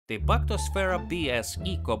The BactoSfera BS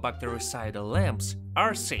ECO bactericidal lamps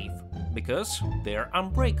are safe because they're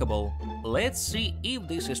unbreakable. Let's see if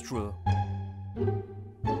this is true.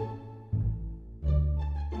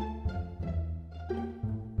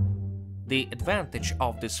 The advantage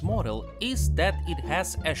of this model is that it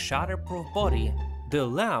has a shatterproof body. The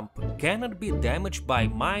lamp cannot be damaged by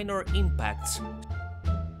minor impacts.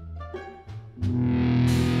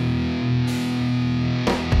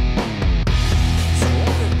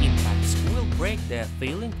 Stronger impacts will break the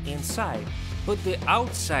filling inside, but the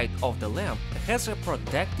outside of the lamp has a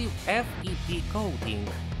protective FEP coating.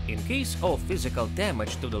 In case of physical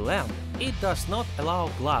damage to the lamp, it does not allow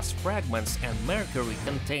glass fragments and mercury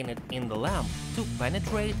contained in the lamp to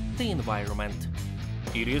penetrate the environment.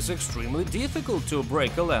 It is extremely difficult to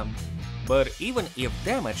break a lamp, but even if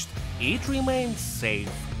damaged, it remains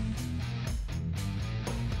safe.